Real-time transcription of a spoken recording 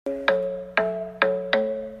Welcome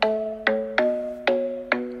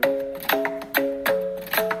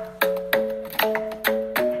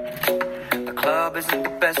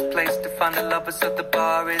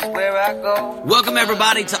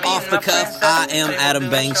everybody to Off the Cuff. I am Adam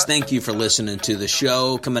Banks. Thank you for listening to the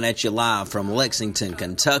show. Coming at you live from Lexington,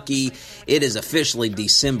 Kentucky. It is officially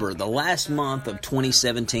December, the last month of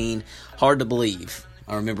 2017. Hard to believe.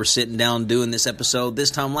 I remember sitting down doing this episode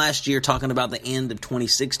this time last year talking about the end of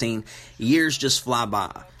 2016. Years just fly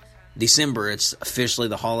by. December, it's officially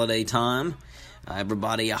the holiday time.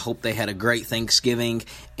 Everybody, I hope they had a great Thanksgiving,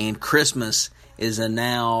 and Christmas is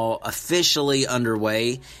now officially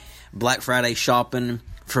underway. Black Friday shopping,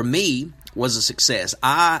 for me, was a success.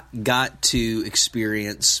 I got to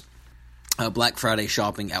experience Black Friday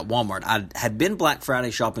shopping at Walmart. I had been Black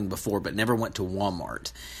Friday shopping before, but never went to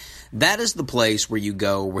Walmart. That is the place where you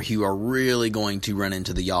go where you are really going to run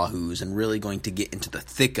into the yahoos and really going to get into the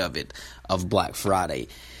thick of it of Black Friday.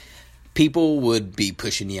 People would be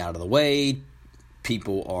pushing you out of the way.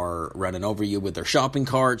 People are running over you with their shopping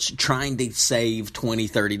carts, trying to save $20,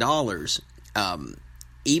 $30.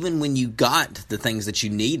 Even when you got the things that you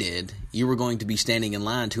needed, you were going to be standing in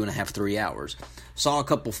line 2.5, 3 hours. Saw a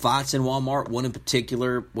couple fights in Walmart. One in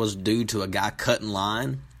particular was due to a guy cutting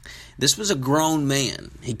line. This was a grown man.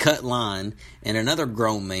 He cut line, and another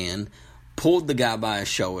grown man pulled the guy by his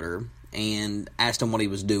shoulder and asked him what he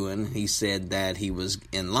was doing. He said that he was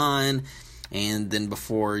in line, and then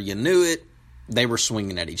before you knew it, they were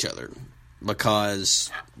swinging at each other because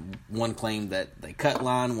one claimed that they cut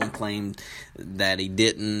line, one claimed that he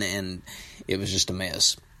didn't, and it was just a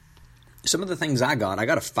mess. Some of the things I got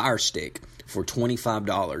a Fire Stick for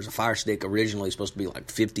 $25. A Fire Stick originally supposed to be like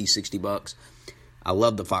 $50, $60. I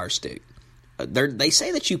love the Fire Stick. They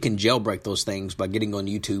say that you can jailbreak those things by getting on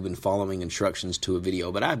YouTube and following instructions to a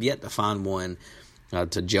video, but I've yet to find one to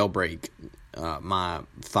jailbreak my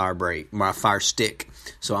Fire Stick.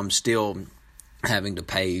 So I'm still having to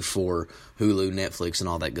pay for Hulu, Netflix, and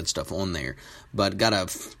all that good stuff on there. But got a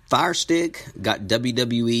Fire Stick, got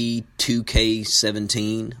WWE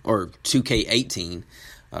 2K17 or 2K18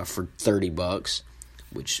 for $30,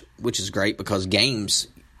 which is great because games,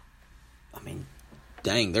 I mean,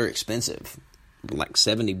 dang, they're expensive. Like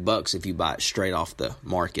 $70 if you buy it straight off the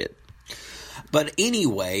market. But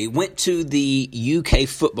anyway, went to the UK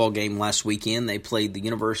football game last weekend. They played the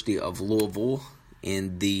University of Louisville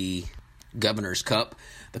in the Governor's Cup.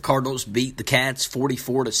 The Cardinals beat the Cats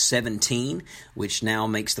 44-17, which now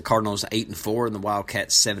makes the Cardinals 8-4 and the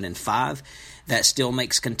Wildcats 7-5. That still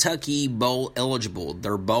makes Kentucky bowl eligible.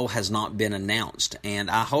 Their bowl has not been announced, and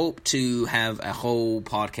I hope to have a whole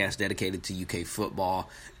podcast dedicated to UK football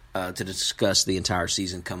to discuss the entire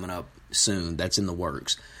season coming up soon. That's in the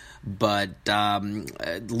works. But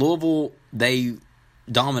Louisville, they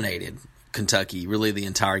dominated Kentucky really the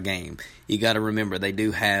entire game. You got to remember they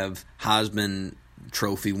do have Heisman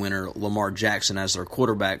Trophy winner Lamar Jackson as their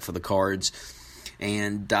quarterback for the Cards,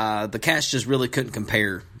 and the Cats just really couldn't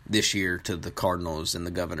compare this year to the Cardinals in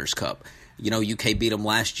the Governor's Cup. You know, UK beat them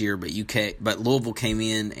last year, but Louisville came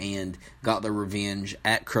in and got their revenge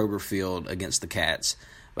at Kroger Field against the Cats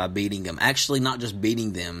by beating them. Actually, not just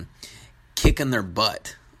beating them, kicking their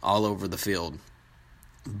butt all over the field.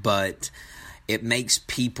 But it makes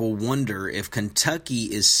people wonder if Kentucky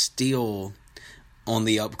is still on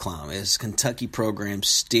the up climb. Is Kentucky program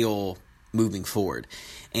still moving forward?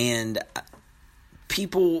 And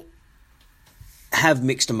people have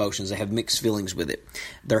mixed emotions. They have mixed feelings with it.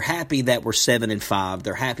 They're happy that we're 7-5.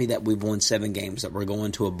 They're happy that we've won 7 games, that we're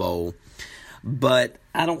going to a bowl. But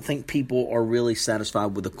I don't think people are really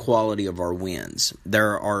satisfied with the quality of our wins.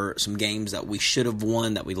 There are some games that we should have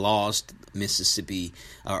won that we lost.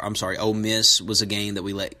 Ole Miss was a game that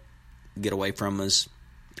we let get away from us.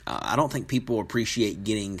 I don't think people appreciate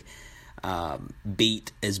getting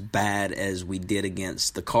beat as bad as we did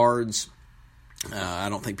against the Cards. I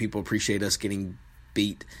don't think people appreciate us getting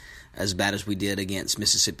beat as bad as we did against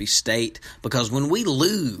Mississippi State, because when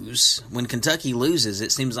when Kentucky loses,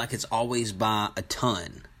 it seems like it's always by a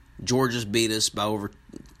ton. Georgia's beat us by over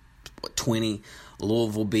 20.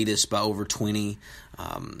 Louisville beat us by over 20.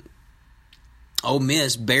 Ole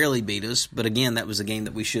Miss barely beat us, but again, that was a game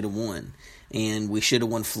that we should have won. And we should have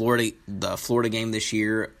won the Florida game this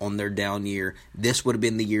year on their down year. This would have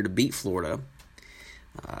been the year to beat Florida.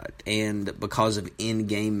 And because of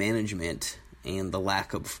in-game management and the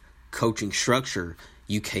lack of coaching structure,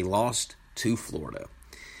 UK lost to Florida.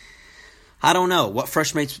 I don't know. What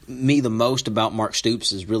frustrates me the most about Mark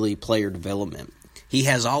Stoops is really player development. He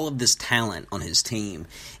has all of this talent on his team,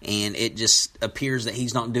 and it just appears that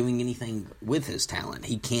he's not doing anything with his talent.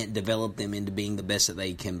 He can't develop them into being the best that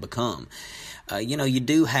they can become. You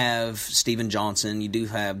do have Steven Johnson, you do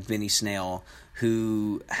have Benny Snell,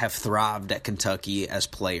 who have thrived at Kentucky as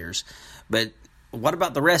players. But what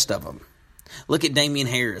about the rest of them? Look at Damian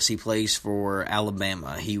Harris. He plays for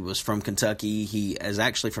Alabama. He was from Kentucky. He is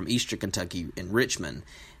actually from Eastern Kentucky in Richmond,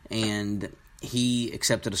 and he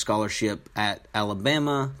accepted a scholarship at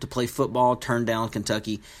Alabama to play football, turned down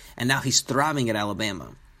Kentucky, and now he's thriving at Alabama.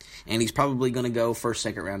 And he's probably going to go first,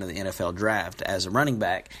 second round of the NFL draft as a running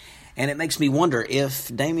back. And it makes me wonder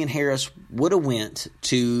if Damian Harris would have went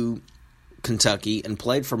to Kentucky and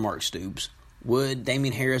played for Mark Stoops, would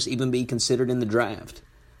Damian Harris even be considered in the draft?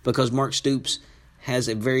 Because Mark Stoops has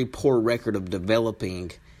a very poor record of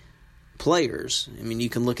developing players. I mean, you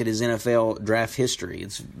can look at his NFL draft history.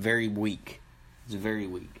 It's very weak. It's very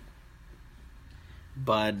weak.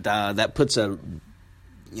 But that puts a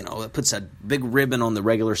big ribbon on the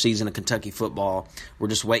regular season of Kentucky football. We're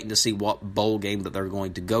just waiting to see what bowl game that they're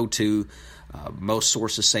going to go to. Most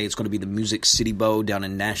sources say it's going to be the Music City Bowl down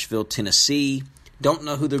in Nashville, Tennessee. Don't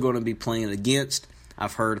know who they're going to be playing against.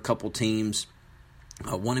 I've heard a couple teams.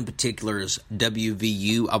 One in particular is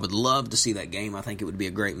WVU. I would love to see that game. I think it would be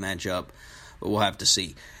a great matchup, but we'll have to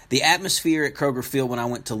see. The atmosphere at Kroger Field when I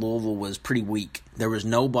went to Louisville was pretty weak. There was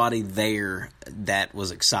nobody there that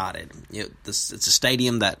was excited. It's a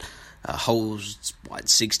stadium that holds,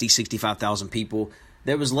 65,000 people.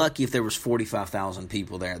 There was lucky if there was 45,000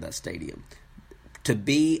 people there at that stadium. To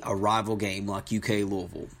be a rival game like UK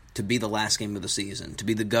Louisville, to be the last game of the season, to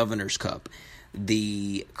be the Governor's Cup,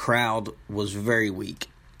 the crowd was very weak,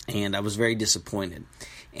 and I was very disappointed.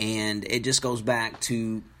 And it just goes back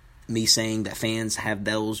to me saying that fans have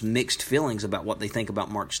those mixed feelings about what they think about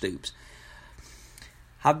Mark Stoops.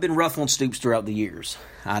 I've been rough on Stoops throughout the years.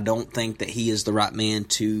 I don't think that he is the right man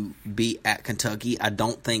to be at Kentucky. I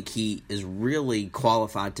don't think he is really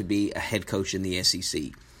qualified to be a head coach in the SEC.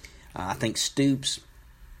 I think Stoops,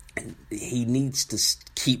 he needs to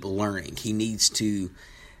keep learning. He needs to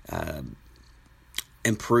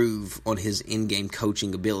improve on his in-game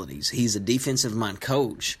coaching abilities. He's a defensive mind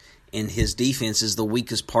coach, and his defense is the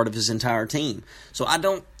weakest part of his entire team. So I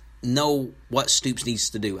don't know what Stoops needs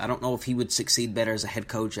to do. I don't know if he would succeed better as a head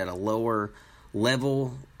coach at a lower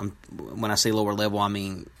level. When I say lower level, I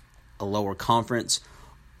mean a lower conference.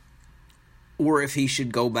 Or if he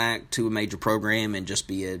should go back to a major program and just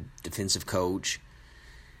be a defensive coach.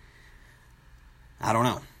 I don't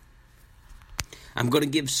know. I'm going to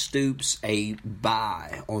give Stoops a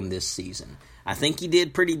bye on this season. I think he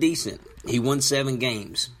did pretty decent. He won 7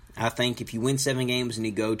 games. I think if you win 7 games and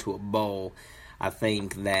you go to a bowl, I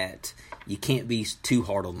think that you can't be too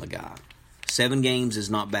hard on the guy. 7 games is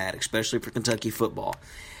not bad, especially for Kentucky football.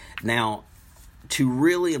 Now, to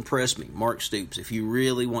really impress me, Mark Stoops, if you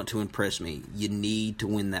really want to impress me, you need to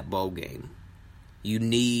win that bowl game. You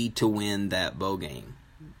need to win that bowl game.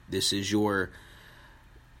 This is your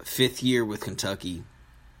 5th year with Kentucky.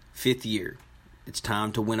 5th year. It's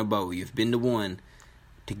time to win a bowl. You've been to one.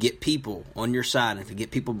 To get people on your side and to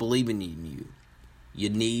get people believing in you, you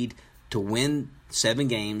need to win 7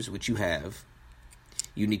 games, which you have.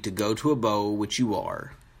 You need to go to a bowl, which you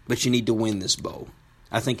are. But you need to win this bowl.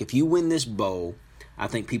 I think if you win this bowl, I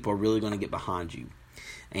think people are really going to get behind you.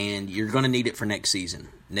 And you're going to need it for next season.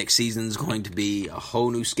 Next season is going to be a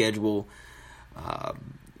whole new schedule, a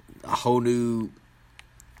whole new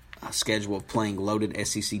schedule of playing loaded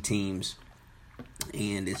SEC teams.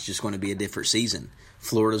 And it's just going to be a different season.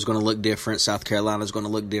 Florida's going to look different. South Carolina's going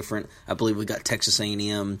to look different. I believe we got Texas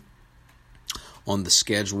A&M on the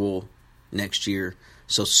schedule next year.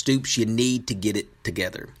 So, Stoops, you need to get it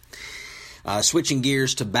together. Switching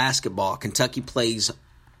gears to basketball, Kentucky plays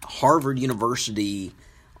Harvard University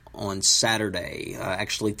on Saturday.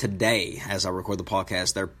 Actually, today, as I record the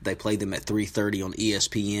podcast, they play them at 3:30 on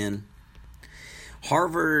ESPN.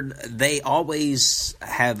 Harvard, they always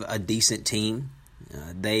have a decent team.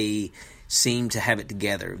 They seem to have it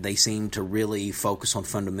together. They seem to really focus on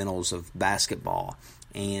fundamentals of basketball.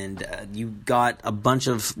 And you got a bunch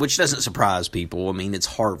of, which doesn't surprise people. I mean, it's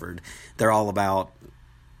Harvard. They're all about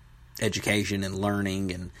education and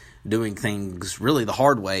learning and doing things really the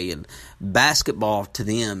hard way. And basketball to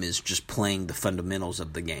them is just playing the fundamentals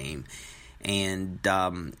of the game. And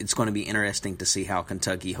it's going to be interesting to see how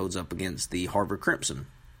Kentucky holds up against the Harvard Crimson.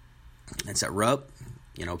 It's at Rupp.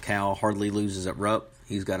 You know, Cal hardly loses at Rupp.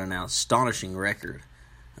 He's got an astonishing record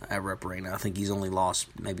at Rupp Arena. I think he's only lost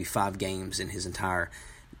maybe 5 games in his entire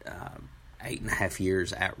 8.5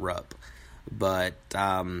 years at Rupp. But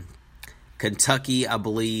Kentucky, I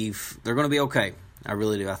believe, they're going to be okay. I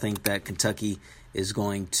really do. I think that Kentucky is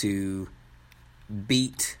going to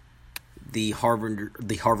beat the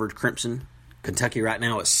Harvard Crimson. Kentucky right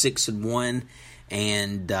now is 6-1,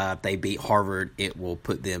 and if they beat Harvard, it will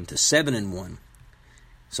put them to 7-1.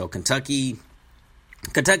 So Kentucky's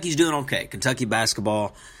doing okay. Kentucky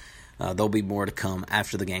basketball. There'll be more to come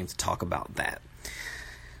after the game to talk about that.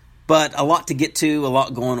 But a lot to get to, a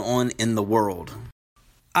lot going on in the world.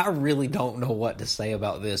 I really don't know what to say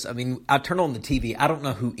about this. I mean, I turn on the TV, I don't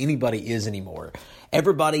know who anybody is anymore.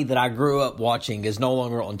 Everybody that I grew up watching is no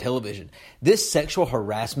longer on television. This sexual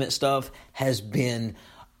harassment stuff has been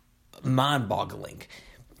mind-boggling.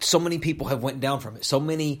 So many people have went down from it. So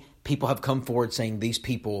many people have come forward saying these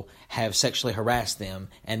people have sexually harassed them,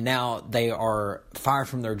 and now they are fired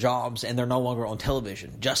from their jobs and they're no longer on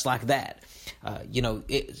television, just like that.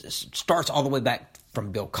 It starts all the way back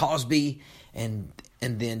from Bill Cosby and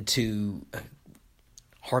then to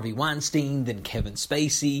Harvey Weinstein, then Kevin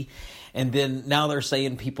Spacey, and then now they're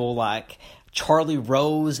saying people like Charlie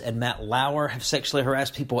Rose and Matt Lauer have sexually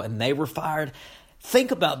harassed people and they were fired.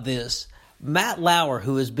 Think about this. Matt Lauer,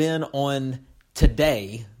 who has been on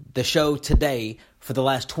Today, the show Today, for the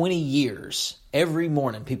last 20 years, every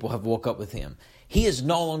morning people have woke up with him. He is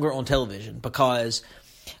no longer on television because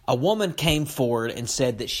a woman came forward and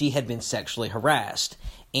said that she had been sexually harassed.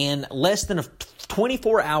 In less than a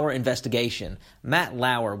 24-hour investigation, Matt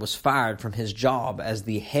Lauer was fired from his job as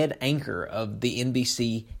the head anchor of the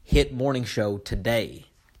NBC hit morning show Today.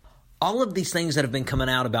 All of these things that have been coming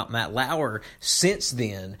out about Matt Lauer since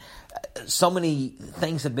then, so many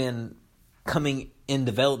things have been coming in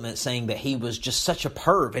development saying that he was just such a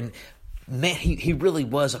perv. And man, he really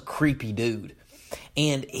was a creepy dude.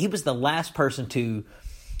 And he was the last person to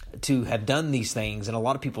have done these things in a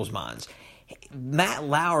lot of people's minds. Matt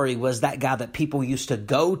Lauer was that guy that people used to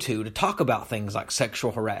go to talk about things like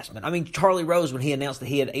sexual harassment. I mean, Charlie Rose, when he announced that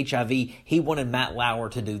he had HIV, he wanted Matt Lauer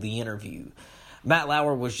to do the interview. Matt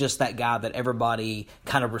Lauer was just that guy that everybody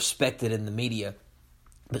kind of respected in the media.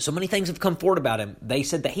 But so many things have come forward about him. They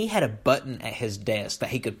said that he had a button at his desk that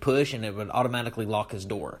he could push and it would automatically lock his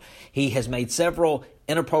door. He has made several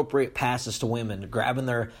inappropriate passes to women, grabbing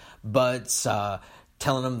their butts,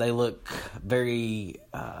 telling them they look very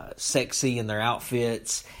sexy in their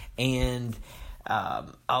outfits, and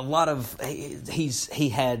a lot of he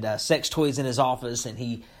had sex toys in his office, and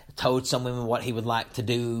he told some women what he would like to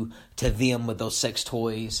do to them with those sex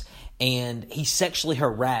toys, and he sexually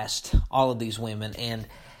harassed all of these women. And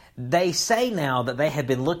they say now that they have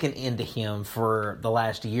been looking into him for the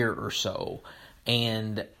last year or so,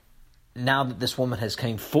 and now that this woman has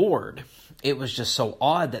came forward, it was just so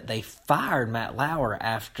odd that they fired Matt Lauer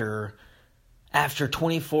after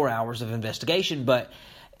 24 hours of investigation. But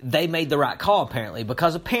they made the right call, apparently,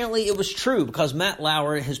 because apparently it was true, because Matt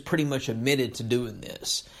Lauer has pretty much admitted to doing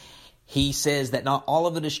this. He says that not all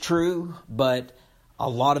of it is true, but a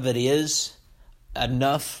lot of it is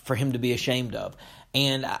enough for him to be ashamed of.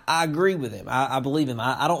 And I agree with him. I believe him.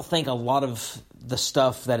 I don't think a lot of the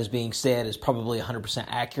stuff that is being said is probably 100%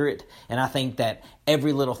 accurate. And I think that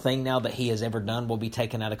every little thing now that he has ever done will be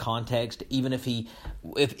taken out of context. Even if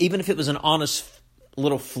it was an honest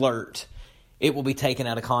little flirt, it will be taken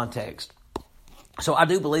out of context. So I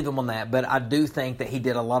do believe him on that, but I do think that he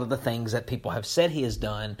did a lot of the things that people have said he has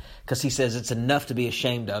done, because he says it's enough to be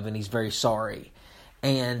ashamed of, and he's very sorry.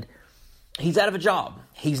 And he's out of a job.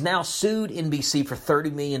 He's now sued NBC for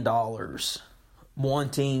 $30 million,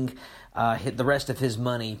 wanting the rest of his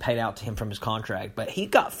money paid out to him from his contract. But he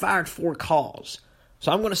got fired for cause.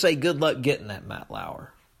 So I'm going to say good luck getting that, Matt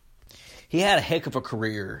Lauer. He had a heck of a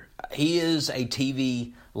career. He is a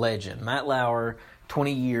TV legend. Matt Lauer,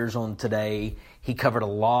 20 years on Today. He covered a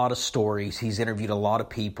lot of stories. He's interviewed a lot of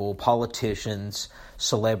people, politicians,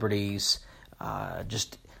 celebrities,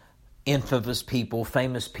 just infamous people,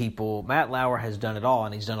 famous people. Matt Lauer has done it all,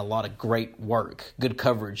 and he's done a lot of great work, good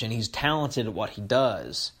coverage, and he's talented at what he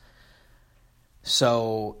does.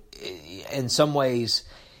 So, in some ways,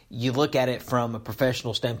 you look at it from a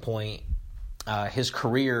professional standpoint, his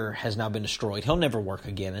career has now been destroyed. He'll never work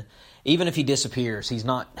again. Even if he disappears, who's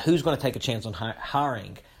going to take a chance on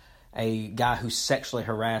hiring a guy who sexually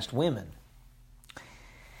harassed women?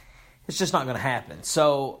 It's just not going to happen.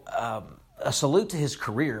 So, a salute to his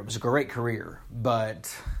career. It was a great career,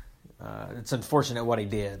 but it's unfortunate what he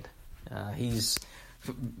did.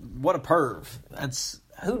 What a perv.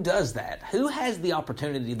 Who does that? Who has the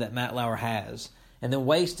opportunity that Matt Lauer has and then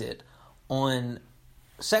waste it on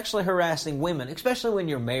sexually harassing women, especially when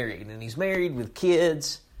you're married, and he's married with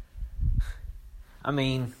kids? I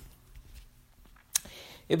mean,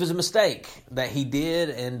 it was a mistake that he did,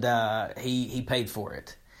 and he paid for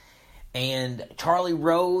it. And Charlie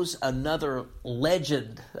Rose, another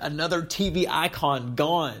legend, another TV icon,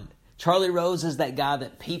 gone. Charlie Rose is that guy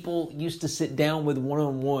that people used to sit down with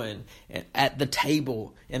one-on-one at the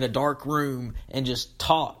table in a dark room and just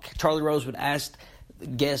talk. Charlie Rose would ask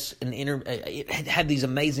guests and had these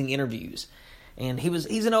amazing interviews. And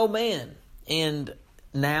he's an old man. And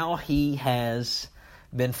now he has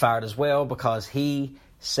been fired as well because he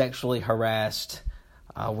sexually harassed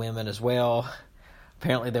women as well.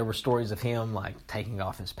 Apparently there were stories of him like taking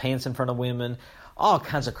off his pants in front of women. All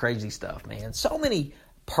kinds of crazy stuff, man. So many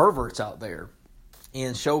perverts out there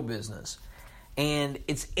in show business. And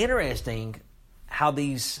it's interesting how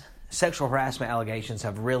these sexual harassment allegations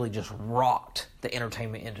have really just rocked the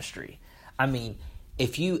entertainment industry. I mean,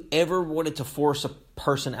 if you ever wanted to force a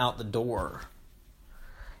person out the door,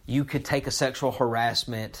 you could take a sexual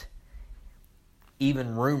harassment,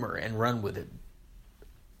 even rumor, and run with it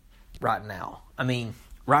right now. I mean,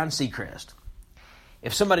 Ryan Seacrest.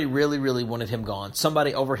 If somebody really, really wanted him gone,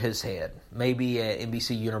 somebody over his head, maybe at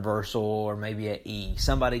NBC Universal or maybe at E,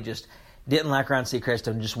 somebody just didn't like Ryan Seacrest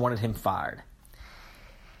and just wanted him fired.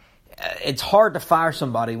 It's hard to fire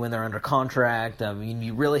somebody when they're under contract. I mean,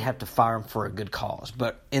 you really have to fire them for a good cause.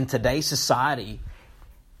 But in today's society,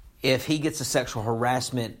 if he gets a sexual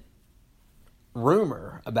harassment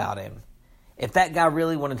rumor about him, if that guy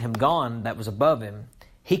really wanted him gone that was above him,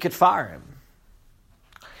 he could fire him.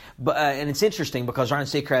 But and it's interesting because Ryan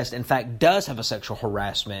Seacrest, in fact, does have a sexual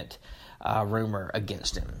harassment rumor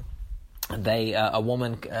against him. A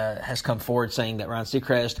woman has come forward saying that Ryan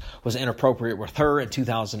Seacrest was inappropriate with her in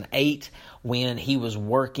 2008 when he was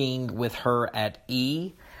working with her at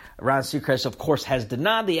E. Ryan Seacrest, of course, has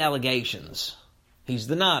denied the allegations. He's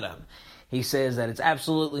denied them. He says that it's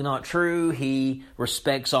absolutely not true. He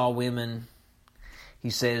respects all women.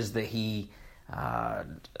 He says that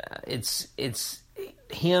it's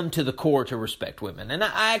him to the core to respect women. And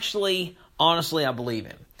I actually, honestly, I believe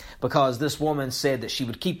him. Because this woman said that she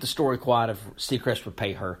would keep the story quiet if Seacrest would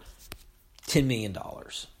pay her $10 million.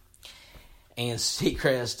 And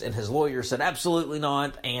Seacrest and his lawyer said absolutely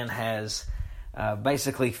not, and has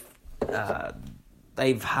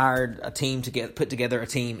they've hired a team to put together a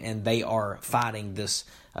team, and they are fighting this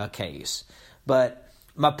case. But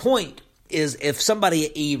my point is, if somebody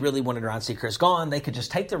at E really wanted Ryan Seacrest gone, they could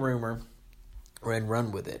just take the rumor and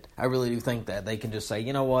run with it. I really do think that. They can just say,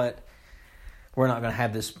 you know what, we're not going to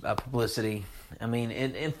have this publicity. I mean,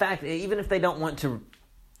 in fact, even if they don't want to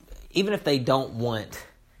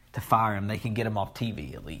fire him, they can get him off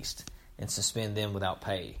TV at least and suspend them without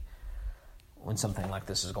pay when something like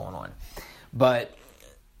this is going on. But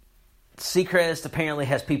Seacrest apparently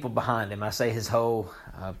has people behind him. I say his whole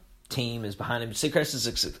team is behind him.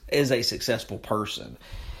 Seacrest is a successful person.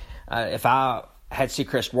 If I had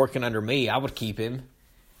Seacrest working under me, I would keep him.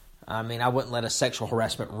 I mean, I wouldn't let a sexual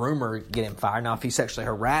harassment rumor get him fired. Now, if he sexually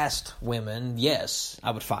harassed women, yes,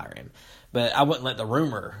 I would fire him. But I wouldn't let the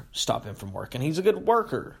rumor stop him from working. He's a good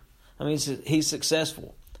worker. I mean, he's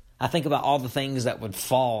successful. I think about all the things that would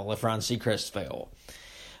fall if Ryan Seacrest fell.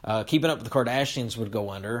 Keeping Up with the Kardashians would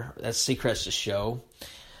go under. That's Seacrest's show.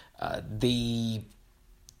 The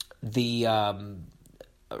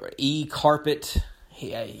E Carpet,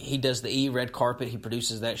 he does the E Red Carpet. He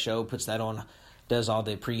produces that show, puts that on, does all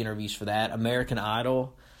the pre-interviews for that. American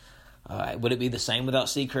Idol, would it be the same without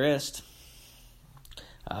Seacrest?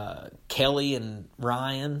 Kelly and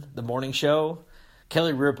Ryan, the morning show.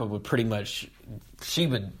 Kelly Ripa would she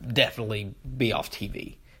would definitely be off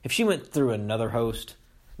TV. If she went through another host,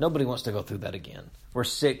 nobody wants to go through that again. We're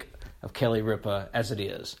sick of Kelly Ripa as it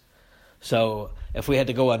is. So if we had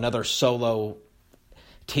to go another solo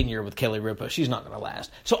tenure with Kelly Ripa, she's not going to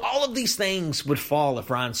last. So all of these things would fall if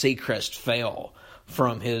Ryan Seacrest fell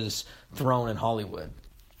from his throne in Hollywood.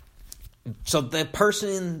 So the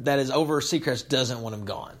person that is over Seacrest doesn't want him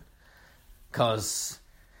gone. Because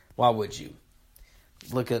why would you?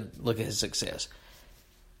 Look at his success.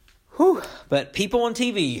 Whew. But people on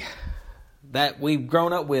TV that we've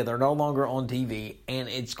grown up with are no longer on TV, and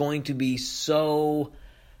it's going to be so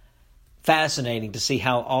fascinating to see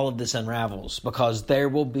how all of this unravels, because there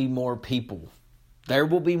will be more people. There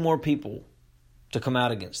will be more people to come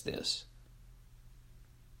out against this.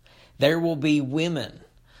 There will be women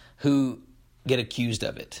who get accused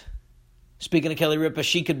of it. Speaking of Kelly Ripa,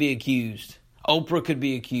 she could be accused. Oprah could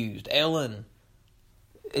be accused. Ellen,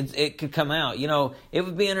 it could come out. You know, it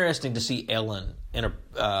would be interesting to see Ellen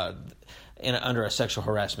under a sexual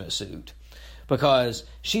harassment suit, because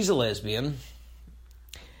she's a lesbian.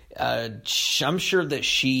 I'm sure that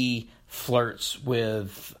she flirts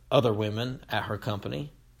with other women at her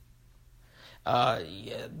company.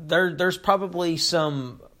 There's probably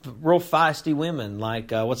some real feisty women,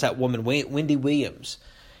 like what's that woman, Wendy Williams?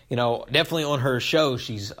 Definitely on her show,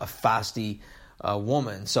 she's a feisty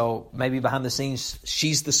woman. So maybe behind the scenes,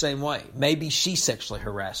 she's the same way. Maybe she sexually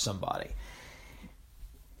harassed somebody.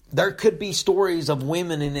 There could be stories of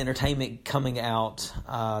women in entertainment coming out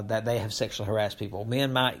that they have sexually harassed people.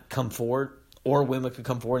 Men might come forward, or women could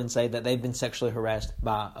come forward and say that they've been sexually harassed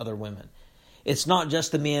by other women. It's not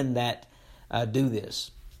just the men that do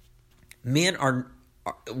this. Women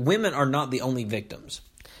are not the only victims.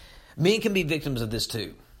 Men can be victims of this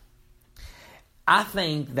too. I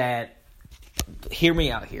think that, hear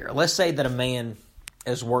me out here. Let's say that a man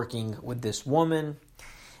is working with this woman,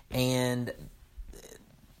 and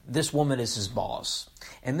this woman is his boss.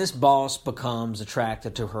 And this boss becomes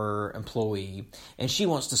attracted to her employee, and she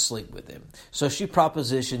wants to sleep with him. So she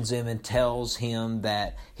propositions him and tells him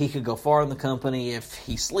that he could go far in the company if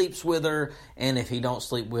he sleeps with her, and if he don't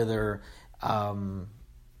sleep with her,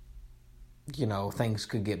 things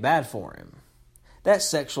could get bad for him. That's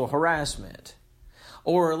sexual harassment.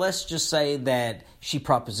 Or let's just say that she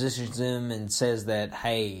propositions him and says that,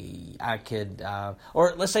 hey, I could,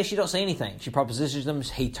 or let's say she don't say anything. She propositions him,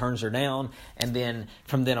 he turns her down, and then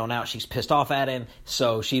from then on out, she's pissed off at him,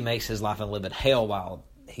 so she makes his life a living hell while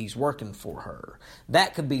he's working for her.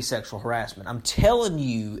 That could be sexual harassment. I'm telling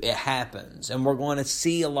you, it happens, and we're going to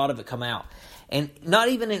see a lot of it come out. And not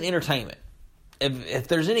even in entertainment. If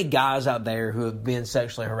there's any guys out there who have been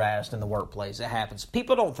sexually harassed in the workplace, it happens.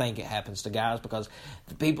 People don't think it happens to guys because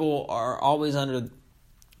people are always under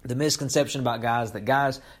the misconception about guys that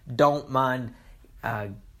guys don't mind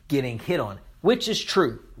getting hit on, which is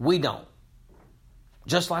true. We don't.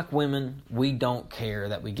 Just like women, we don't care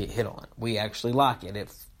that we get hit on. We actually like it.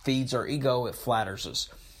 It feeds our ego. It flatters us.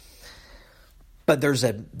 But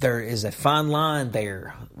there is a fine line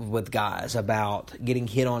there with guys about getting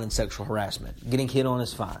hit on and sexual harassment. Getting hit on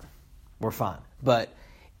is fine. We're fine. But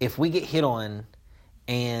if we get hit on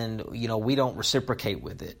and, we don't reciprocate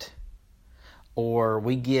with it, or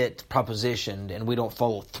we get propositioned and we don't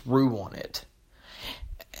follow through on it,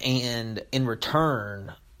 and in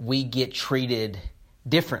return we get treated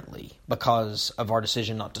differently because of our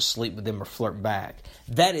decision not to sleep with them or flirt back,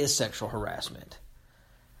 that is sexual harassment.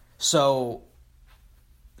 So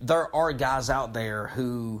there are guys out there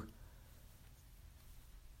who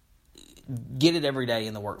get it every day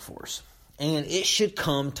in the workforce. And it should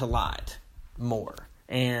come to light more.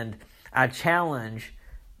 And I challenge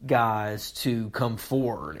guys to come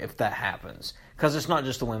forward if that happens. Because it's not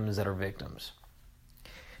just the women that are victims.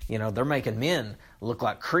 They're making men look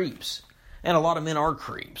like creeps. And a lot of men are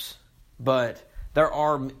creeps. But there's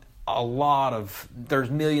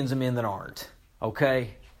millions of men that aren't.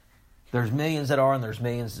 Okay? There's millions that are, and there's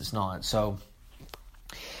millions that's not. So,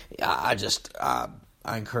 I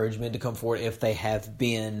encourage men to come forward if they have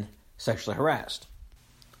been sexually harassed.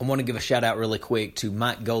 I want to give a shout out really quick to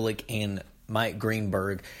Mike Golick and Mike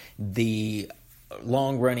Greenberg, the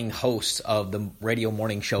long-running hosts of the radio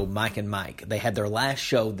morning show Mike and Mike. They had their last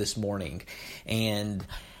show this morning, and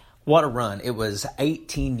what a run. It was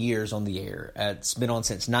 18 years on the air. It's been on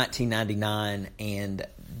since 1999, and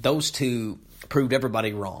those two proved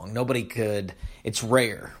everybody wrong. It's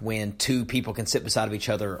rare when two people can sit beside of each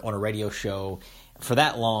other on a radio show for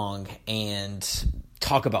that long and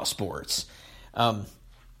talk about sports.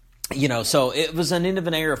 So it was an end of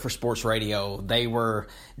an era for sports radio. They were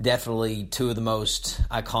definitely two of the most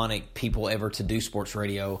iconic people ever to do sports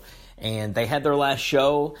radio. And they had their last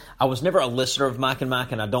show. I was never a listener of Mike and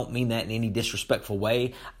Mike, and I don't mean that in any disrespectful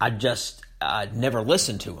way. I just never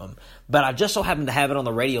listened to them. But I just so happened to have it on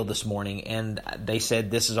the radio this morning, and they said,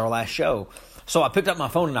 this is our last show. So I picked up my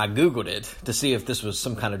phone and I Googled it to see if this was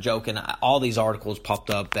some kind of joke, and all these articles popped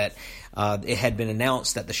up that it had been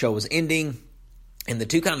announced that the show was ending, and the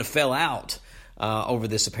two kind of fell out over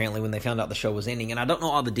this apparently when they found out the show was ending. And I don't know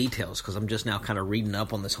all the details because I'm just now kind of reading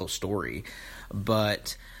up on this whole story.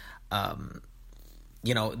 But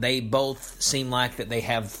they both seem like that they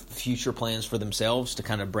have future plans for themselves to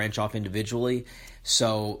kind of branch off individually.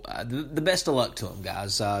 So the best of luck to them,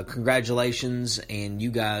 guys. Congratulations, and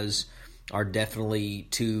you guys are definitely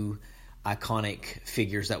two iconic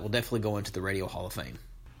figures that will definitely go into the Radio Hall of Fame.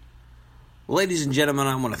 Well, ladies and gentlemen,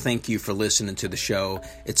 I want to thank you for listening to the show.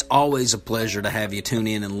 It's always a pleasure to have you tune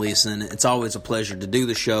in and listen. It's always a pleasure to do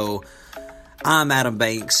the show. I'm Adam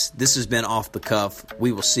Banks. This has been Off the Cuff.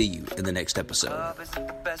 We will see you in the next episode. Love is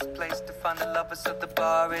the best place to find the lovers, so the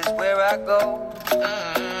bar is where I go.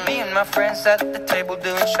 Me and my friends at the table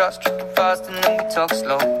doing shots, tripping fast, and then we talk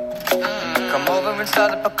slow. Come over and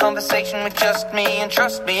start up a conversation with just me, and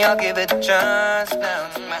trust me, I'll give it a chance. Now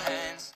take my hand.